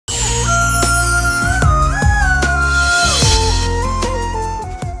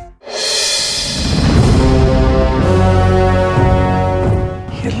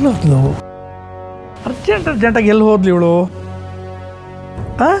ಎಲ್ಲೋದ್ಲು ಅರ್ಜೆಂಟಾಗಿ ಎಲ್ಲಿ ಹೋದ್ಲಿ ಇವಳು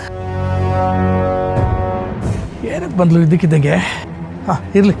ಏನಕ್ಕೆ ಬಂದ್ಲು ಇದ್ದಕ್ಕಿದ್ದಂಗೆ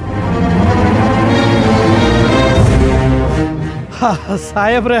ಇರಲಿ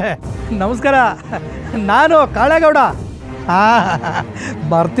ಸಾಹೇಬ್ರೆ ನಮಸ್ಕಾರ ನಾನು ಕಾಳೇಗೌಡ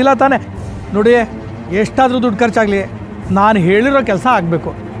ಬರ್ತಿಲ್ಲ ತಾನೆ ನೋಡಿ ಎಷ್ಟಾದರೂ ದುಡ್ಡು ಖರ್ಚಾಗಲಿ ನಾನು ಹೇಳಿರೋ ಕೆಲಸ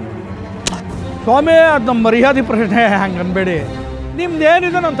ಆಗಬೇಕು ಸ್ವಾಮಿ ಅದು ನಮ್ಮ ಮರ್ಯಾದೆ ಪ್ರಶ್ನೆ ಹಂಗೆ ಅನ್ಬೇಡಿ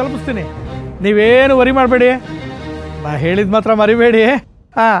ನಿಮ್ದೇನಿದೆ ನಾನು ತಲುಪಿಸ್ತೀನಿ ನೀವೇನು ವರಿ ಮಾಡಬೇಡಿ ನಾ ಹೇಳಿದ ಮಾತ್ರ ಮರಿಬೇಡಿ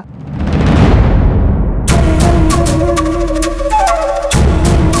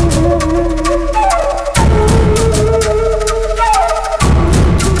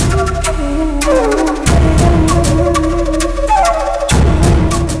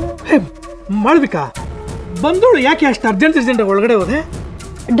ಮಾಡ್ಬೇಕಾ ಬಂದೋಳು ಯಾಕೆ ಅಷ್ಟು ಅರ್ಜೆಂಟ್ ಒಳಗಡೆ ಹೋದೆ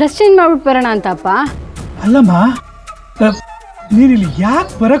ಡ್ರೆಸ್ ಚೇಂಜ್ ಮಾಡ್ಬಿಟ್ಟು ಬರೋಣ ಅಂತಪ್ಪ ಅಲ್ಲಮ್ಮ ನೀನಿಲ್ಲಿ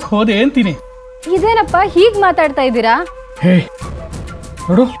ಯಾಕೆ ಬರಕ್ ಹೋದೆ ಅಂತೀನಿ ಇದೇನಪ್ಪ ಹೀಗ್ ಮಾತಾಡ್ತಾ ಇದ್ದೀರಾ ಹೇ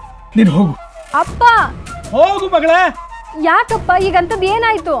ನೋಡು ನೀನು ಹೋಗು ಅಪ್ಪ ಹೋಗು ಮಗಳೇ ಯಾಕಪ್ಪ ಈಗಂತದ್ದು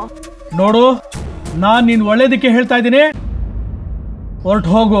ಏನಾಯ್ತು ನೋಡು ನಾನ್ ನೀನ್ ಒಳ್ಳೇದಕ್ಕೆ ಹೇಳ್ತಾ ಇದ್ದೀನಿ ಹೊರಟು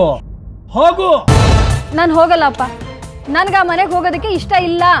ಹೋಗು ಹೋಗು ನಾನು ಹೋಗಲ್ಲಪ್ಪ ನನ್ಗ ಮನೆಗೆ ಹೋಗೋದಕ್ಕೆ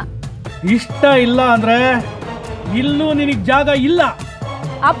ಇಷ್ಟ ಇಲ್ಲ ಅಂದ್ರೆ ಇಲ್ಲೂ ನಿನಗೆ ಜಾಗ ಇಲ್ಲ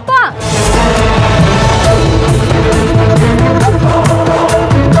ಅಪ್ಪ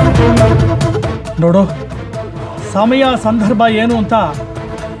ನೋಡು ಸಮಯ ಸಂದರ್ಭ ಏನು ಅಂತ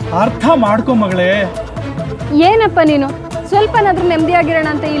ಅರ್ಥ ಮಾಡ್ಕೊ ಮಗಳೇ ಏನಪ್ಪ ನೀನು ಸ್ವಲ್ಪನಾದ್ರೂ ನೆಮ್ಮದಿಯಾಗಿರೋಣ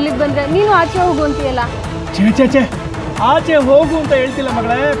ಅಂತ ಇಲ್ಲಿಗೆ ಬಂದ್ರೆ ನೀನು ಆಚೆ ಹೋಗು ಅಂತೀಯಲ್ಲ ಚೇ ಆಚೆ ಹೋಗು ಅಂತ ಹೇಳ್ತಿಲ್ಲ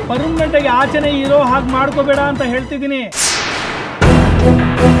ಮಗಳೇ ಪರ್ಮನೆಂಟಾಗಿ ಆಚೆನೆ ಇರೋ ಹಾಗೆ ಮಾಡ್ಕೋಬೇಡ ಅಂತ ಹೇಳ್ತಿದ್ದೀನಿ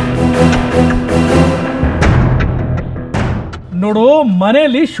ನೋಡು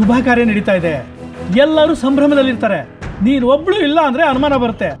ಮನೆಯಲ್ಲಿ ಶುಭ ಕಾರ್ಯ ನಡೀತಾ ಇದೆ ಎಲ್ಲರೂ ಸಂಭ್ರಮದಲ್ಲಿರ್ತಾರೆ ನೀನು ಒಬ್ಳು ಇಲ್ಲ ಅಂದ್ರೆ ಅನುಮಾನ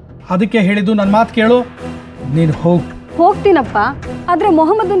ಬರುತ್ತೆ ಅದಕ್ಕೆ ಹೇಳಿದ್ದು ನನ್ನ ಮಾತು ಕೇಳು ನೀನು ಹೋಗ್ತೀನಪ್ಪ ಆದ್ರೆ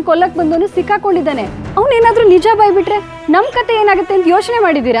ಮೊಹಮ್ಮದನ್ ಕೊಲ್ಲಕ್ ಬಂದವನು ಸಿಕ್ಕಾಕೊಂಡಿದ್ದಾನೆ ಅವನೇನಾದ್ರೂ ನಿಜ ಬಾಯ್ಬಿಟ್ರೆ ನಮ್ ಕತೆ ಏನಾಗುತ್ತೆ ಅಂತ ಯೋಚನೆ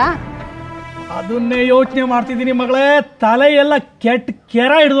ಮಾಡಿದೀರಾ ಅದನ್ನೇ ಯೋಚನೆ ಮಾಡ್ತಿದ್ದೀನಿ ಮಗಳೇ ತಲೆ ಎಲ್ಲ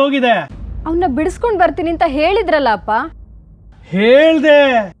ಕೆರ ಹಿಡಿದೋಗಿದೆ ಅವನ್ನ ಬಿಡಿಸ್ಕೊಂಡ್ ಬರ್ತೀನಿ ಅಂತ ಹೇಳಿದ್ರಲ್ಲ ಅಪ್ಪ ಹೇಳ್ದೆ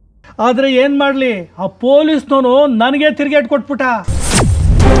ಆದ್ರೆ ಏನ್ ಮಾಡ್ಲಿ ಆ ಪೊಲೀಸ್ನವನು ನನಗೆ ತಿರುಗೇಟ್ ಕೊಟ್ಬಿಟ್ಟ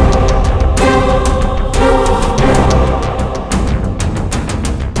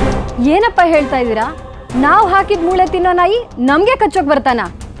ಏನಪ್ಪ ಹೇಳ್ತಾ ಇದ್ದೀರಾ ನಾವು ಹಾಕಿದ ಮೂಳೆ ತಿನ್ನೋ ನಾಯಿ ನಮ್ಗೆ ಕಚ್ಚೋಕ್ ಬರ್ತಾನ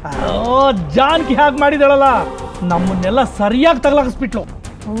ಜಾನ್ಕಿ ಹಾಗೆ ಮಾಡಿದಳಲ್ಲ ನಮ್ಮನ್ನೆಲ್ಲ ಸರಿಯಾಗಿ ತಗಲಾಕಿಸ್ಬಿಟ್ಲು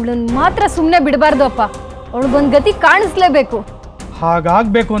ಅವಳನ್ನ ಮಾತ್ರ ಸುಮ್ಮನೆ ಬಿಡಬಾರ್ದು ಅಪ್ಪ ಅವಳಿಗೊಂದು ಗತಿ ಕಾಣಿಸ್ಲೇಬೇಕು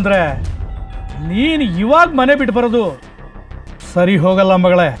ಹಾಗಾಗ್ಬೇಕು ಅಂದ್ರೆ ನೀನು ಇವಾಗ ಮನೆ ಬಿಟ್ಟು ಬರೋದು ಸರಿ ಹೋಗಲ್ಲ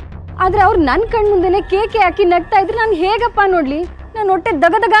ಮಗಳೇ ಆದ್ರೆ ಅವ್ರು ನನ್ನ ಕಣ್ ಮುಂದೆನೆ ಕೇಕೆ ಹಾಕಿ ನಗ್ತಾ ಇದ್ರೆ ನಾನು ಹೇಗಪ್ಪ ನೋಡ್ಲಿ ನನ್ನ ಹೊಟ್ಟೆ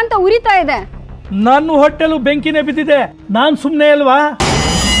ದಗದಗ ಅಂತ ಉರಿತಾ ಇದೆ ನನ್ನ ಹೊಟ್ಟೆಲು ಬೆಂಕಿನೇ ಬಿದ್ದಿದೆ ನಾನ್ ಸುಮ್ಮನೆ ಅಲ್ವಾ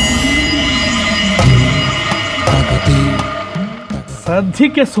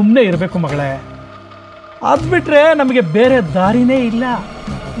ಸದ್ಯಕ್ಕೆ ಸುಮ್ಮನೆ ಇರಬೇಕು ಮಗಳೇ ಅದ್ಬಿಟ್ರೆ ನಮಗೆ ಬೇರೆ ದಾರಿನೇ ಇಲ್ಲ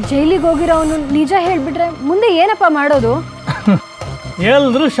ಜೈಲಿಗೆ ಹೋಗಿರೋ ಅವನು ನಿಜ ಹೇಳ್ಬಿಟ್ರೆ ಮುಂದೆ ಏನಪ್ಪ ಮಾಡೋದು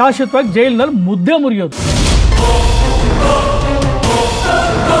ಎಲ್ರೂ ಶಾಶ್ವತವಾಗಿ ಜೈಲಿನಲ್ಲಿ ಮುದ್ದೆ ಮುರಿಯೋದು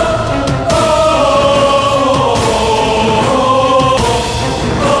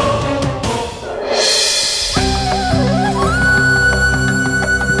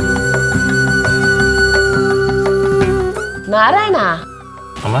ನಾರಾಯಣ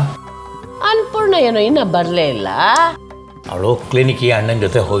ಅಮ್ಮ ಅನ್ಪೂರ್ಣ ಏನೋ ಇನ್ನ ಬರಲೇ ಇಲ್ಲ ಅವಳು ಕ್ಲಿನಿಕ್ಗೆ ಅಣ್ಣನ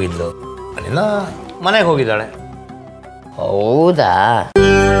ಜೊತೆ ಹೋಗಿದ್ಲು ಅಲ್ಲಿಂದ ಮನೆಗೆ ಹೋಗಿದ್ದಾಳೆ ಹೌದಾ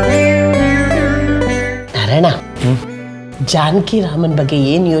ನಾರಾಯಣ ಜಾನಕಿ ರಾಮನ್ ಬಗ್ಗೆ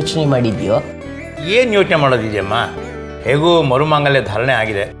ಏನು ಯೋಚನೆ ಮಾಡಿದ್ಯೋ ಏನು ಯೋಚನೆ ಮಾಡೋದಿದೆಯಮ್ಮ ಹೇಗೂ ಮರುಮಾಂಗಲ್ಯ ಧಾರಣೆ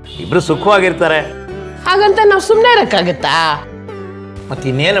ಆಗಿದೆ ಇಬ್ರು ಸುಖವಾಗಿರ್ತಾರೆ ಹಾಗಂತ ನಾವು ಸುಮ್ಮನೆ ಇರಕ್ಕಾಗತ್ತಾ ಮತ್ತೆ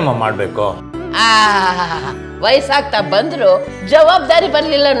ಇನ್ನೇನಮ್ಮ ಮಾಡಬೇಕು ವಯಸ್ಸಾಗ್ತಾ ಬಂದ್ರು ಜವಾಬ್ದಾರಿ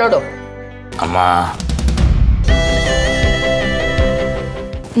ಬರ್ಲಿಲ್ಲ ನೋಡು ಅಮ್ಮ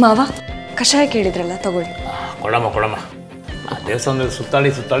ಮಾವ ಕಷಾಯ ಕೇಳಿದ್ರಲ್ಲ ತಗೊಳ್ಳಿ ಕೊಡಮ್ಮ ಆ ದೇವಸ್ಥಾನದಲ್ಲಿ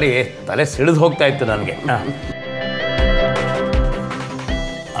ಸುತ್ತಾಡಿ ತಲೆ ಸಿಡಿದು ಹೋಗ್ತಾ ಇತ್ತು ನನಗೆ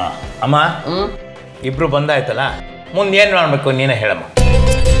ಅಮ್ಮ ಇಬ್ರು ಬಂದಾಯ್ತಲ್ಲ ಮುಂದೆ ಏನು ಮಾಡಬೇಕು ನೀನೇ ಹೇಳಮ್ಮ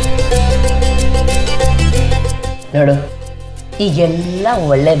ನೋಡು ಈಗೆಲ್ಲ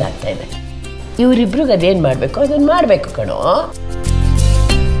ಒಳ್ಳೇದಾಗ್ತಾ ಇದೆ ಇವರಿಬ್ರಿಗೆ ಅದೇನು ಮಾಡಬೇಕು ಅದನ್ನು ಮಾಡಬೇಕು ಕಣೋ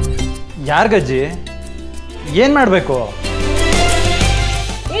ಯಾರಿಗಜ್ಜಿ ಏನು ಮಾಡಬೇಕು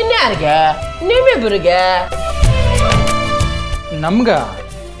ಇನ್ಯಾರಿಗೆ ನಿಮ್ಮಿಬ್ಬರಿಗೆ ನಮ್ಗ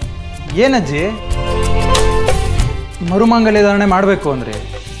ಏನಜ್ಜಿ ಮರುಮಾಂಗಲ್ಯ ಧಾರಣೆ ಮಾಡಬೇಕು ಅಂದ್ರೆ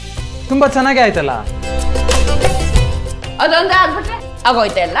ತುಂಬ ಚೆನ್ನಾಗೇ ಆಯ್ತಲ್ಲ ಅದೊಂದೇ ಆಗ್ಬಿಟ್ರೆ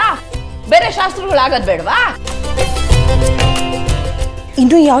ಆಗೋಯ್ತಾ ಇಲ್ಲ ಬೇರೆ ಶಾಸ್ತ್ರಗಳು ಆಗೋದು ಬೇಡವಾ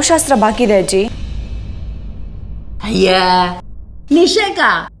ಇನ್ನೂ ಯಾವ ಶಾಸ್ತ್ರ ಬಾಕಿ ಇದೆ ಅಜ್ಜಿ? ಅಯ್ಯ ನಿಷೇಕ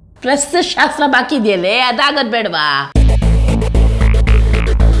ಪ್ರಸ್ತುತ ಶಾಸ್ತ್ರ ಬಾಕಿ ಇದೆಯಲ್ಲೇ, ಅದಾಗದ್ ಬೇಡವಾ?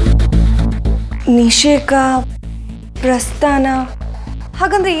 ನಿಷೇಕ, ಪ್ರಸ್ಥಾನ,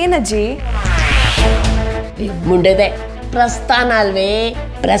 ಹಾಗಂದ್ರೆ ಏನಜ್ಜಿ? ಮುಂಡೆದೆ ಪ್ರಸ್ಥಾನ ಅಲ್ವೇ,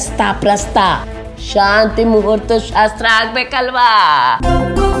 ಪ್ರಸ್ತ ಶಾಂತಿ ಮುಹೂರ್ತ ಶಾಸ್ತ್ರ ಆಗ್ಬೇಕಲ್ವಾ?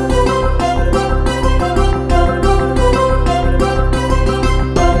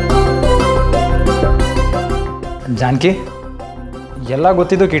 ಜಾನಕಿ, ಎಲ್ಲ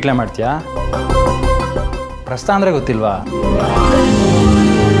ಗೊತ್ತಿದ್ದು ಕೀಟ್ಲೆ ಮಾಡ್ತೀಯಾ? ಪ್ರಸ್ತ ಅಂದರೆ ಗೊತ್ತಿಲ್ವಾ?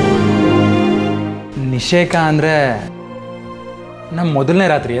 ನಿಷೇಕ ಅಂದರೆ ನಮ್ಮ ಮೊದಲನೇ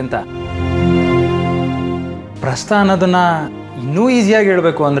ರಾತ್ರಿ ಅಂತ. ಪ್ರಸ್ತ ಅನ್ನೋದನ್ನ ಇನ್ನೂ ಈಸಿಯಾಗಿ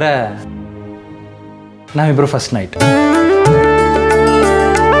ಹೇಳಬೇಕು ಅಂದರೆ ನಾವಿಬ್ಬರು ಫಸ್ಟ್ ನೈಟ್.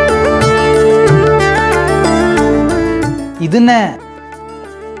 ಇದನ್ನೇ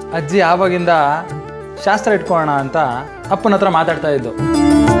ಅಜ್ಜಿ ಆವಾಗಿಂದ ಶಾಸ್ತ್ರ ಇಟ್ಕೊಳ್ಳೋಣ ಅಂತ ಅಪ್ಪನ ಹತ್ರ ಮಾತಾಡ್ತಾ ಇದ್ದು.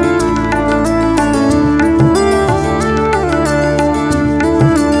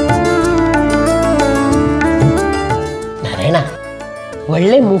 ನಾರಾಯಣ,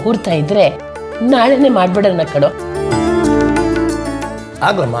 ಒಳ್ಳೆ ಮುಹೂರ್ತ ಇದ್ರೆ ನಾಳೆನೆ ಮಾಡ್ಬಿಡೋಣ ಕಣೋ.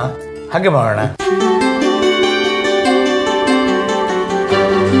 ಆಗ್ಲಮ್ಮ, ಹಾಗೆ ಮಾಡೋಣ.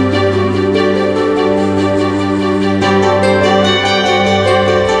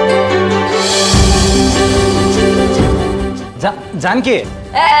 ಜಾನಕಿ,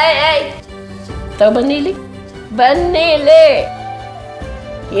 ಬನ್ನಿಲಿ ಬನ್ನಿಲಿ,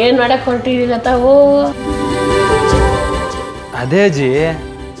 ಏನ್ ಮಾಡಕ್ ಹೊರಟಿದ್ದೀರ ತಾವು? ಅದೇ ಅಜ್ಜಿ,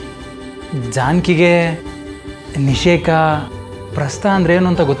 ಜಾನಕಿಗೆ ನಿಷೇಕ ಪ್ರಸ್ತ ಅಂದ್ರೆ ಏನು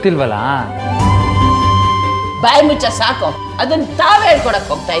ಅಂತ ಗೊತ್ತಿಲ್ವಲ್ಲ. ಬಾಯಿ ಮುಚ್ಚ ಸಾಕು, ಅದನ್ನ ತಾವ್ ಹೇಳ್ಕೊಡಕ್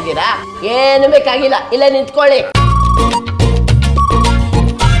ಹೋಗ್ತಾ ಇದ್ದೀರಾ? ಏನು ಬೇಕಾಗಿಲ್ಲ, ಇಲ್ಲ ನಿಂತ್ಕೊಳ್ಳಿ.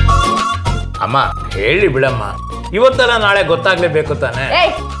 ಅಮ್ಮ ಹೇಳಿ ಬಿಡಮ್ಮ, ಇವತ್ತೆಲ್ಲ ನಾಳೆ ಗೊತ್ತಾಗ್ಲೇಬೇಕು ತಾನೆ.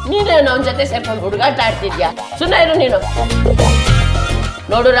 ಏಯ್, ನೀನೇನು ಅವನ ಜೊತೆ ಸೇರ್ಕೊಂಡು ಹುಡುಗಾಟ ಆಡ್ತಿದ್ಯಾ? ಸುಮ್ಮನೆ ಇರು ನೀನು.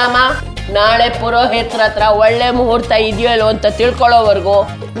 ನೋಡು ರಾಮ, ನಾಳೆ ಪುರೋಹಿತ್ರ ಹತ್ರ ಒಳ್ಳೆ ಮುಹೂರ್ತ ಇದೆಯೋ ಇಲ್ವೋ ಅಂತ ತಿಳ್ಕೊಳ್ಳೋವರೆಗೂ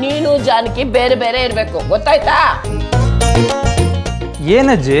ನೀನು ಜಾನಕಿ ಬೇರೆ ಬೇರೆ ಇರ್ಬೇಕು, ಗೊತ್ತಾಯ್ತಾ?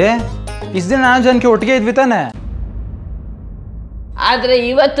 ಏನಜ್ಜಿ, ಇಷ್ಟ ದಿನ ನಾನು ಜಾನಕಿ ಒಟ್ಟಿಗೆ ಇದ್ವಿ ತಾನೆ? ಆದ್ರೆ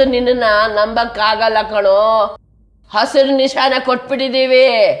ಇವತ್ತು ನಿನ್ನ ನಂಬಕ್ಕಾಗಲ್ಲ ಕಣೋ. ಹಸಿರು ನಿಶಾನ ಕೊಟ್ಬಿಟ್ಟಿದೀವಿ.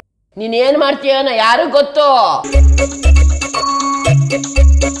 ನೀನ್ ಏನ್ ಮಾಡ್ತೀಯನೋ ಯಾರು ಗೊತ್ತು.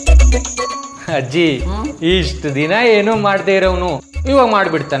 ಅಜ್ಜಿ, ಇಷ್ಟು ದಿನ ಏನೋ ಮಾಡದೇ ಇರೋನು ಇವಾಗ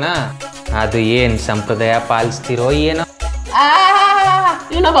ಮಾಡ್ಬಿಡ್ತಾನ? ಅದು ಏನ್ ಸಂಪ್ರದಾಯ ಪಾಲಿಸ್ತಿರೋ ಏನೋ.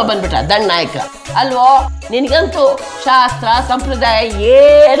 ಇನ್ನೊಬ್ಬ ಬಂದ್ಬಿಟ್ಟ ದಂಡ ನಾಯಕ ಅಲ್ವೋ? ನಿನ್ಗಂತೂ ಶಾಸ್ತ್ರ ಸಂಪ್ರದಾಯ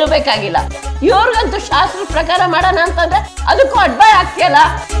ಏನು ಬೇಕಾಗಿಲ್ಲ. ಇವ್ರಿಗಂತೂ ಶಾಸ್ತ್ರ ಪ್ರಕಾರ ಮಾಡೋಣ ಅಂತಂದ್ರೆ ಅದಕ್ಕೂ ಅಡ್ಬಾಯ್ ಆಗ್ತಿಯಲ್ಲ.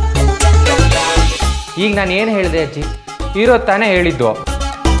 ಈಗ ನಾನು ಏನು ಹೇಳಿದೆ ಅಜ್ಜಿ? ಇರೋ ತಾನೇ ಹೇಳಿದ್ದು.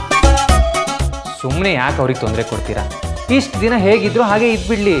 ಸುಮ್ಮನೆ ಯಾಕೆ ಅವ್ರಿಗೆ ತೊಂದರೆ ಕೊಡ್ತೀರಾ? ಇಷ್ಟು ದಿನ ಹೇಗಿದ್ರು ಹಾಗೆ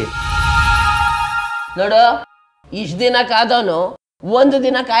ಇದ್ಬಿಡ್ಲಿ. ನೋಡು, ಇಷ್ಟ ದಿನ ಕಾದವನು ಒಂದು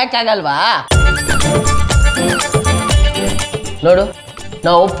ದಿನ ಕಾಯಕ್ಕಾಗಲ್ವಾ? ನೋಡು,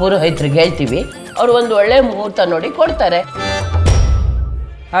 ನಾವು ಪುರೋಹಿತರಿಗೆ ಹೇಳ್ತೀವಿ, ಅವ್ರು ಒಂದು ಒಳ್ಳೆ ಮುಹೂರ್ತ ನೋಡಿ ಕೊಡ್ತಾರೆ.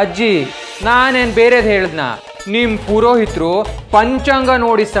 ಅಜ್ಜಿ, ನಾನೇನು ಬೇರೆದು ಹೇಳಿದ್ನ? ನಿಮ್ಮ ಪುರೋಹಿತರು ಪಂಚಾಂಗ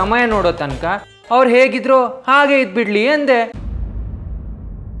ನೋಡಿ ಸಮಯ ನೋಡೋ ತನಕ ಅವ್ರು ಹೇಗಿದ್ರು ಹಾಗೆ ಇದ್ಬಿಡ್ಲಿ ಅಂದೆ.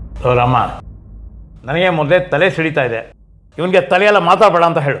 ರಾಮ, ನನಗೆ ಮೊದಲೇ ತಲೆ ಸಿಡಿತಾ ಇದೆ. ಇವನಿಗೆ ತಲೆಯೆಲ್ಲ ಮಾತಾಡಬೇಡ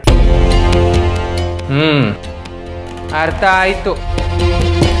ಅಂತ ಹೇಳು. ಅರ್ಥ ಆಯ್ತು.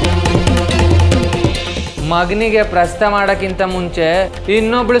 ಮಗನಿಗೆ ಪ್ರಸ್ತ ಮಾಡೋಕ್ಕಿಂತ ಮುಂಚೆ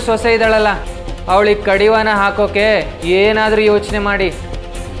ಇನ್ನೊಬ್ಳು ಸೊಸೆ ಇದ್ದಾಳಲ್ಲ, ಅವಳಿಗೆ ಕಡಿವಾಣ ಹಾಕೋಕೆ ಏನಾದರೂ ಯೋಚನೆ ಮಾಡಿ.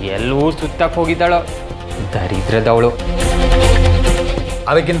 ಎಲ್ಲವೂ ಸುತ್ತಕ್ಕೆ ಹೋಗಿದ್ದಾಳೋ ದರಿದ್ರದವಳು.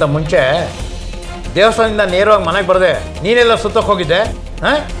 ಅದಕ್ಕಿಂತ ಮುಂಚೆ ದೇವಸ್ಥಾನದಿಂದ ನೇರವಾಗಿ ಮನೆಗೆ ಬರದೆ ನೀನೆಲ್ಲ ಸುತ್ತಕ್ಕೆ ಹೋಗಿದ್ದೆ?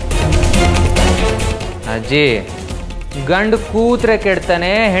 ಅಜ್ಜಿ, ಗಂಡು ಕೂತ್ರೆ ಕೆಡ್ತಾನೆ,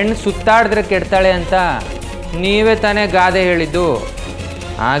 ಹೆಣ್ಣು ಸುತ್ತಾಡಿದ್ರೆ ಕೆಡ್ತಾಳೆ ಅಂತ ನೀವೇ ತಾನೇ ಗಾದೆ ಹೇಳಿದ್ದು.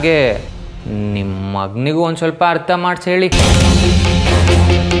 ಹಾಗೆ ನಿಮ್ಮ ಮಗನಿಗೂ ಒಂದು ಸ್ವಲ್ಪ ಅರ್ಥ ಮಾಡಿಸಿ ಹೇಳಿ.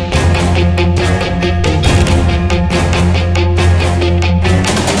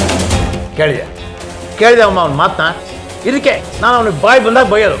 ಕೇಳಿದೆ ಅಮ್ಮ ಅವ್ನ ಮಾತನ್ನ. ಇದಕ್ಕೆ ನಾನು ಅವನಿಗೆ ಬಾಯಿ ಬಂದಾಗ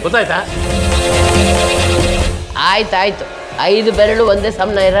ಬೈಯೋದು, ಗೊತ್ತಾಯ್ತಾ? ಆಯ್ತಾಯ್ತು, 5 ಬೆರಳು ಒಂದೇ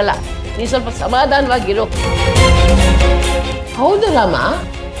ಸಮನ ಇರಲ್ಲ. ನೀ ಸ್ವಲ್ಪ ಸಮಾಧಾನವಾಗಿರು. ಹೌದು ರಾಮ,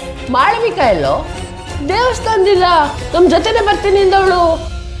 ಮಾಳವಿಕಾ ಎಲ್ಲೋ? ದೇವಸ್ಥಾನದಿಲ್ಲ, ನಮ್ಮ ಜೊತೆನೆ ಬರ್ತೀನಿ ಅಂದವಳು.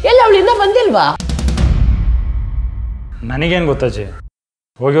 ಎಲ್ಲ ಅವಳು ಇನ್ನೂ ಬಂದಿಲ್ವಾ? ನನಗೇನು ಗೊತ್ತಜ್ಜಿ,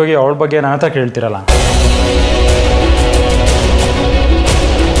 ಹೋಗಿ ಹೋಗಿ ಅವಳ ಬಗ್ಗೆ ನನ್ನ ಹತ್ರ ಕೇಳ್ತಿರಲ್ಲ.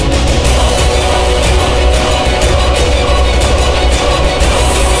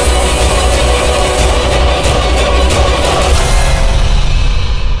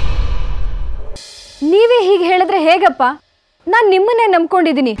 ನಾನು ನಿಮ್ಮನ್ನೇ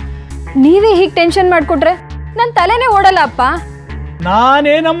ನಂಬ್ಕೊಂಡಿದ್ದೀನಿ. ನೀವೇ ಹೀಗೆ ಟೆನ್ಷನ್ ಮಾಡಿಕೊಟ್ರೆ ನನ್ನ ತಲೆನೇ ಓಡಲ್ಲ ಅಪ್ಪ.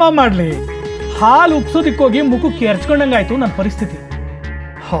 ನಾನೇನಮ್ಮ ಮಾಡಲಿ, ಹಾಲು ಉಪ್ಸೋದಿಕ್ಕೋಗಿ ಮುಖಕ್ಕೆ ಎರಚ್ಕೊಂಡಂಗಾಯ್ತು ನನ್ನ ಪರಿಸ್ಥಿತಿ.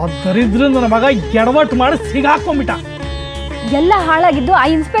 ದರಿದ್ರ ನನ್ನ ಮಗ ಎಡವಟ್ಟು ಮಾಡಿ ಸಿಗಾಕೊಂಬಿಟ್ಟ. ಎಲ್ಲ ಹಾಳಾಗಿದ್ದು ಆ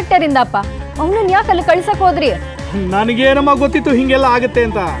ಇನ್ಸ್ಪೆಕ್ಟರ್ ಇಂದ ಅಪ್ಪ. ಅವನನ್ನ ಯಾಕೆ ಅಲ್ಲಿ ಕಳ್ಸಕ್ ಹೋದ್ರಿ? ನನಗೇನಮ್ಮ ಗೊತ್ತಿತ್ತು ಹಿಂಗೆಲ್ಲ ಆಗತ್ತೆ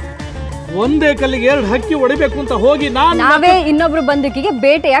ಅಂತ. ಒಂದೇ ಕಲ್ಲಿಗೆ 2 ಹಕ್ಕಿ ಹೊಡಿಬೇಕು ಅಂತ ಹೋಗಿ ನಾವೇ ಇನ್ನೊಬ್ರು ಬಂದೂಕಿಗೆ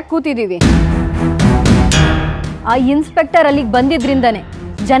ಬೇಟೆಯಾಗಿ ಕೂತಿದೀವಿ. ಆ ಇನ್ಸ್ಪೆಕ್ಟರ್ ಅಲ್ಲಿಗೆ ಬಂದಿದ್ರಿಂದಾನೆ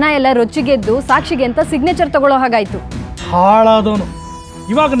ಜನ ಎಲ್ಲ ರೊಚ್ಚಿಗೆದ್ದು ಸಾಕ್ಷಿಗೆ ಅಂತ ಸಿಗ್ನೇಚರ್ ತಗೊಳ್ಳೋ ಹಾಗಾಯ್ತು. ಹಾಳಾದವನು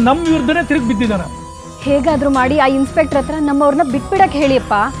ಇವಾಗ ನಮ್ಮ ವಿರುದ್ಧನೇ ತಿರುಗಿ ಬಿದ್ದಿದ್ದಾನ. ಹೇಗಾದ್ರೂ ಮಾಡಿ ಆ ಇನ್ಸ್ಪೆಕ್ಟರ್ ಹತ್ರ ನಮ್ಮವ್ರನ್ನ ಬಿಟ್ಬಿಡಕ್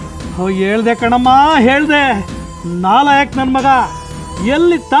ಹೇಳಿಯಪ್ಪ. ಹೇಳ್ದೆ ಕಣಮ್ಮ, ಹೇಳ್ದೆ. ನಾಲಾಯಕ್ ನನ್ನ ಮಗ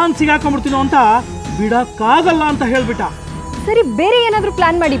ಎಲ್ಲಿ ತಾನ್ ಸಿಗಾಕೊಂಡ್ಬಿಡ್ತೀನೋ ಅಂತ ಬಿಡಕ್ಕಾಗಲ್ಲ ಅಂತ ಹೇಳ್ಬಿಟ್ಟ. ಸರಿ, ಬೇರೆ ಏನಾದ್ರೂ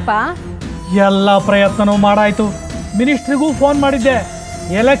ಪ್ಲಾನ್ ಮಾಡಿಪ್ಪ. ಎಲ್ಲ ಪ್ರಯತ್ನನೂ ಮಾಡಾಯ್ತು. ಮಿನಿಸ್ಟ್ರಿಗೂ ಫೋನ್ ಮಾಡಿದ್ದೆ.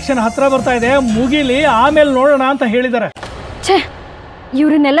 ಎಲೆಕ್ಷನ್ ಹತ್ರ ಬರ್ತಾ ಇದೆ, ಮುಗಿಲಿ ಆಮೇಲೆ ನೋಡೋಣ ಅಂತ ಹೇಳಿದ್ದಾರೆ. ಛೇ,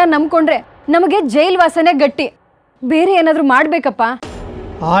 ಇವ್ರನ್ನೆಲ್ಲ ನಂಬ್ಕೊಂಡ್ರೆ ನಮಗೆ ಜೈಲ್ ವಾಸನೆ ಗಟ್ಟಿ. ಬೇರೆ ಏನಾದ್ರೂ ಮಾಡ್ಬೇಕಪ್ಪ.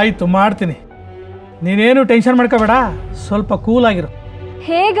 ಆಯ್ತು, ಮಾಡ್ತೀನಿ. ನೀನೇನು ಟೆನ್ಷನ್ ಮಾಡ್ಕೋಬೇಡ, ಸ್ವಲ್ಪ ಕೂಲ್ ಆಗಿರು.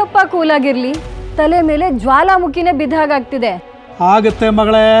 ಹೇಗಪ್ಪ ಕೂಲಾಗಿರ್ಲಿ? ತಲೆ ಮೇಲೆ ಜ್ವಾಲಾಮುಖಿನೇ ಬಿದ್ದಾಗ್ತಿದೆ. ಆಗುತ್ತೆ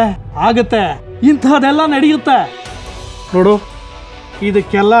ಮಗಳೇ, ಆಗುತ್ತೆ. ಇಂಥದ್ದೆಲ್ಲ ನಡೆಯುತ್ತೆ ನೋಡು.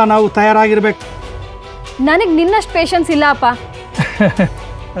 ಇದಕ್ಕೆಲ್ಲ ನಾವು ತಯಾರಾಗಿರ್ಬೇಕು. ನನಗೆ ನಿನ್ನಷ್ಟು ಪೇಷನ್ಸ್ ಇಲ್ಲ ಅಪ್ಪ.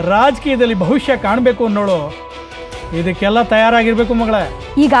 ರಾಜಕೀಯದಲ್ಲಿ ಭವಿಷ್ಯ ಕಾಣಬೇಕು ಅನ್ನೋಳು ಇದಕ್ಕೆಲ್ಲ ತಯಾರಾಗಿರ್ಬೇಕು ಮಗಳೇ.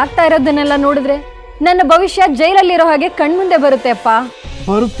 ಈಗ ಆಗ್ತಾ ಇರೋದನ್ನೆಲ್ಲ ನೋಡಿದ್ರೆ ನನ್ನ ಭವಿಷ್ಯ ಜೈಲಲ್ಲಿರೋ ಹಾಗೆ ಕಣ್ಮುಂದೆ ಬರುತ್ತೆ ಅಪ್ಪ.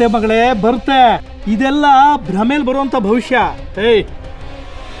 ಬರುತ್ತೆ ಮಗಳೇ, ಬರುತ್ತೆ. ಇದೆಲ್ಲ ಭ್ರಮೇಲ್ ಬರುವಂತ ಭವಿಷ್ಯ. ಏಯ್,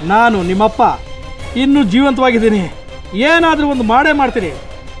 ನಾನು ನಿಮ್ಮಪ್ಪ ಇನ್ನೂ ಜೀವಂತವಾಗಿದ್ದೀನಿ. ಏನಾದರೂ ಒಂದು ಮಾಡೇ ಮಾಡ್ತೀನಿ.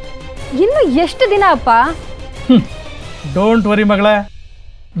 ಇನ್ನು ಎಷ್ಟು ದಿನ ಅಪ್ಪ? ಡೋಂಟ್ ವರಿ ಮಗಳೇ,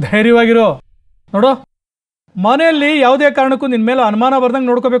 ಧೈರ್ಯವಾಗಿರು. ನೋಡು, ಮನೆಯಲ್ಲಿ ಯಾವುದೇ ಕಾರಣಕ್ಕೂ ನಿನ್ನ ಮೇಲೆ ಅನುಮಾನ ಬರ್ದಂಗೆ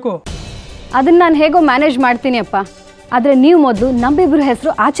ನೋಡ್ಕೋಬೇಕು. ಅದನ್ನ ನಾನು ಹೇಗೋ ಮ್ಯಾನೇಜ್ ಮಾಡ್ತೀನಿ ಅಪ್ಪ. ಆದರೆ ನೀವು ಮೊದಲು ನಮ್ಮಿಬ್ರು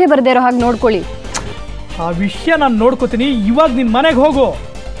ಹೆಸರು ಆಚೆ ಬರದೇ ಇರೋ ಹಾಗೆ ನೋಡ್ಕೊಳ್ಳಿ. ಆ ವಿಷಯ ನಾನು ನೋಡ್ಕೋತೀನಿ. ಇವಾಗ ನಿನ್ನ ಮನೆಗೆ ಹೋಗು.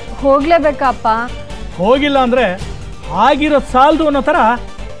 ಹೋಗ್ಲೇಬೇಕಪ್ಪ? ಹೋಗಿಲ್ಲ ಅಂದರೆ ಆಗಿರೋ ಸಾಲದು ಅನ್ನೋ ಥರ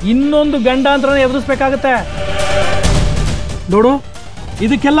ಇನ್ನೊಂದು ಗಂಡಾಂತರನ ಎದುರಿಸ್ಬೇಕಾಗತ್ತೆ. ನೋಡು,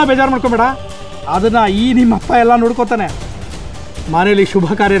 ಇದಕ್ಕೆಲ್ಲ ಬೇಜಾರು ಮಾಡ್ಕೋಬೇಡ. ಅದನ್ನು ನಿಮ್ಮಪ್ಪ ಎಲ್ಲ ನೋಡ್ಕೋತಾನೆ. ಮನೇಲಿ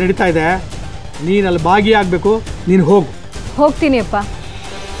ಶುಭ ಕಾರ್ಯ ನಡೀತಾ ಇದೆ, ನೀನು ಅಲ್ಲಿ ಭಾಗಿಯಾಗಬೇಕು. ನೀನು ಹೋಗು. ಹೋಗ್ತೀನಿ ಅಪ್ಪ.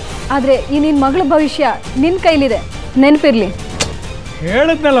 ಆದರೆ ಈ ನಿನ್ನ ಮಗಳ ಭವಿಷ್ಯ ನಿನ್ನ ಕೈಲಿದೆ, ನೆನಪಿರ್ಲಿ.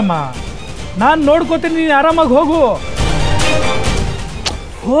 ಹೇಳಿದ್ನಲ್ಲಮ್ಮ, ನಾನು ನೋಡ್ಕೋತೀನಿ. ನೀನು ಆರಾಮಾಗಿ ಹೋಗು.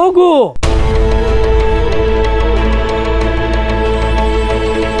 ಹೋಗು.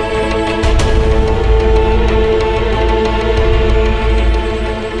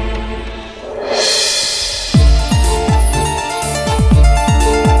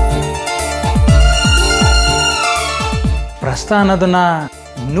 ಪ್ರಸ್ತ ಅನ್ನೋದನ್ನ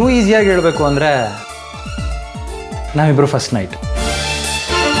ಇನ್ನೂ ಈಸಿಯಾಗಿ ಹೇಳಬೇಕು ಅಂದರೆ ನಾವಿಬ್ಬರು ಫಸ್ಟ್ ನೈಟ್.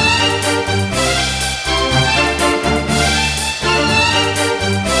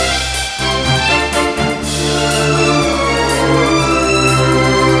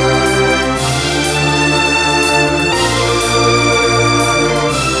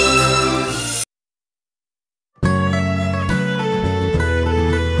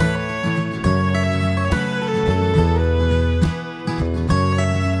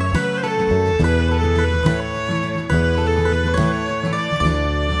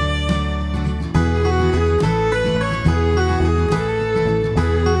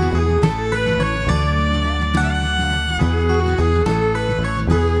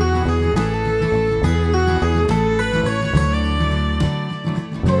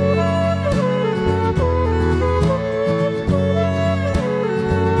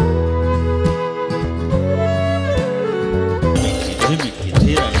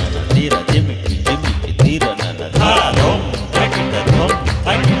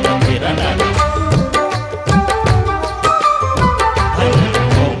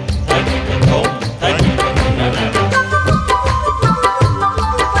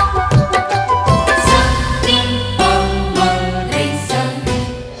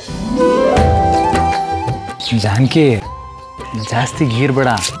 ಜಾನಕಿ, ಜಾಸ್ತಿ ಗೀರ್ಬೇಡ,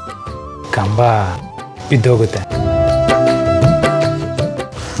 ಕಂಬ ಬಿದ್ದೋಗುತ್ತೆ.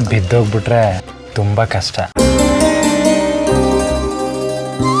 ಬಿದ್ದೋಗ್ಬಿಟ್ರೆ ತುಂಬ ಕಷ್ಟ.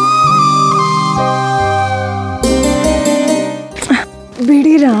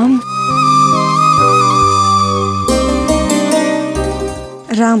 ಬಿಡಿ ರಾಮ್.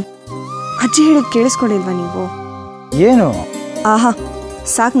 ರಾಮ್, ಅಜ್ಜಿ ಹೇಳಿದ್ ಕೇಳಿಸ್ಕೊಂಡಿಲ್ವಾ ನೀವು? ಏನು? ಆಹಾ,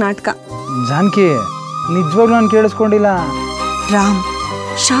 ಸಾಕು ನಾಟಕ. ಜಾನಕಿ, ನಿಜವಾಗ್ಲೂ ನಾನು ಕೇಳಿಸ್ಕೊಂಡಿಲ್ಲ. ರಾಮ್,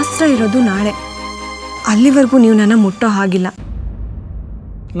 ಶಾಸ್ತ್ರ ಇರೋದು ನಾಳೆ. ಅಲ್ಲಿವರೆಗೂ ನೀವು ನನ್ನ ಮುಟ್ಟೋ ಹಾಗಿಲ್ಲ.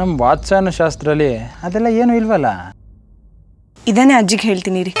 ನಮ್ಮ ವಾತ್ಸಾಯನ ಶಾಸ್ತ್ರದಲ್ಲಿ ಅದೆಲ್ಲ ಏನೂ ಇಲ್ವಲ್ಲ. ಇದನ್ನೇ ಅಜ್ಜಿಗೆ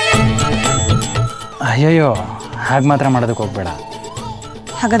ಹೇಳ್ತೀನಿ ರೀ. ಅಯ್ಯಯ್ಯೋ ಹಾಗೆ ಮಾತ್ರ ಮಾಡೋದಕ್ಕೆ ಹೋಗ್ಬೇಡ.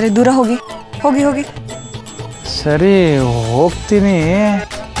 ಹಾಗಾದರೆ ದೂರ ಹೋಗಿ ಹೋಗಿ ಹೋಗಿ. ಸರಿ ಹೋಗ್ತೀನಿ.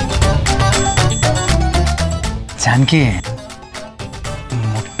 ಜಾನಕಿ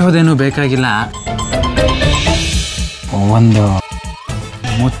ಮುಟ್ಟೋದೇನು ಬೇಕಾಗಿಲ್ಲ, ಒಂದು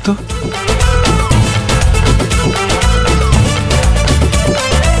ಮುತ್ತು.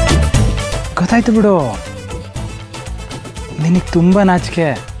 ಗೊತ್ತಾಯ್ತು ಬಿಡು, ನಿನಗೆ ತುಂಬ ನಾಚಿಕೆ,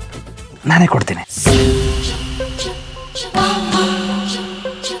 ನಾನೇ ಕೊಡ್ತೀನಿ.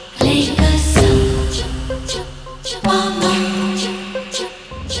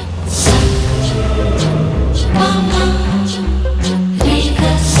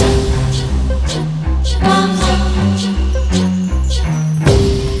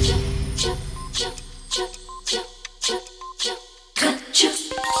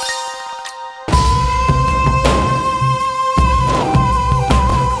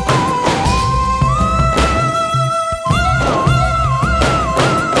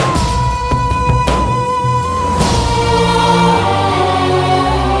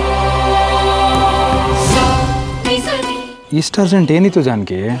 ಇಷ್ಟು ಅರ್ಜೆಂಟ್ ಏನಿತ್ತು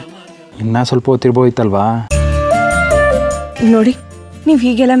ಜಾನಕಿ? ಇನ್ನೂ ಸ್ವಲ್ಪ ಹೊತ್ತಿರ್ಬೋಯ್ತಲ್ವಾ? ನೋಡಿ, ನೀವು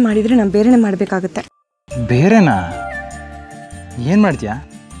ಹೀಗೆಲ್ಲ ಮಾಡಿದರೆ ನಾನು ಬೇರೆನೇ ಮಾಡಬೇಕಾಗುತ್ತೆ. ಬೇರೆನಾ? ಏನು ಮಾಡ್ತೀಯಾ?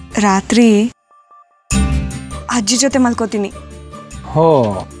 ರಾತ್ರಿ ಅಜ್ಜಿ ಜೊತೆ ಮಲ್ಕೋತೀನಿ. ಹೋ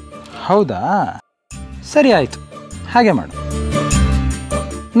ಹೌದಾ, ಸರಿ ಆಯಿತು, ಹಾಗೆ ಮಾಡು.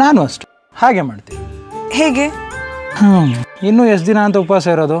 ನಾನು ಅಷ್ಟು ಹಾಗೆ ಮಾಡ್ತೀನಿ. ಹೇಗೆ? ಇನ್ನೂ ಎಷ್ಟು ದಿನ ಅಂತ ಉಪವಾಸ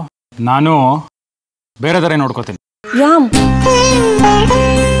ಇರೋದು? ನಾನು ಬೇರೆ ಥರ ನೋಡ್ಕೋತೀನಿ. ರಾಮ್,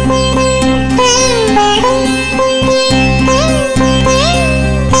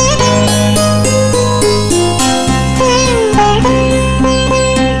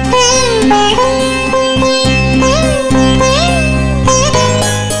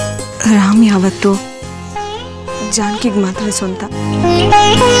 ರಾಮ್ ಯಾವತ್ತು ಜಾನಕಿಗೆ ಮಾತ್ರ ಸ್ವಂತ.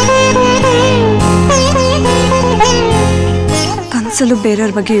 ಕನಸಲ್ಲೂ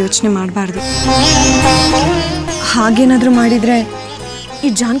ಬೇರೆಯವ್ರ ಬಗ್ಗೆ ಯೋಚನೆ ಮಾಡಬಾರ್ದು. ಹಾಗೇನಾದರೂ ಮಾಡಿದರೆ ಈ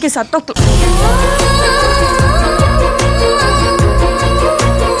ಜಾನಕಿ ಸತ್ತೋಗ್ತು.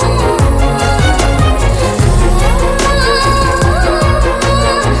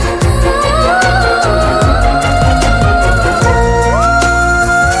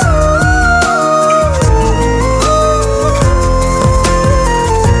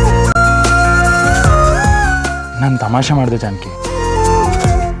 ನಾನು ತಮಾಷೆ ಮಾಡಿದೆ ಜಾನಕಿ.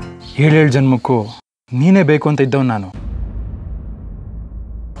 7 ಜನ್ಮಕ್ಕೂ ನೀನೇ ಬೇಕು ಅಂತ ಇದ್ದವ್ ನಾನು.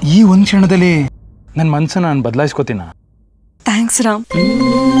 ಈ ಒಂದು ಕ್ಷಣದಲ್ಲಿ ನನ್ನ ಮನಸ್ಸನ್ನು ನಾನು ಬದಲಾಯಿಸ್ಕೋತೀನ. ಥ್ಯಾಂಕ್ಸ್ ರಾಮ್.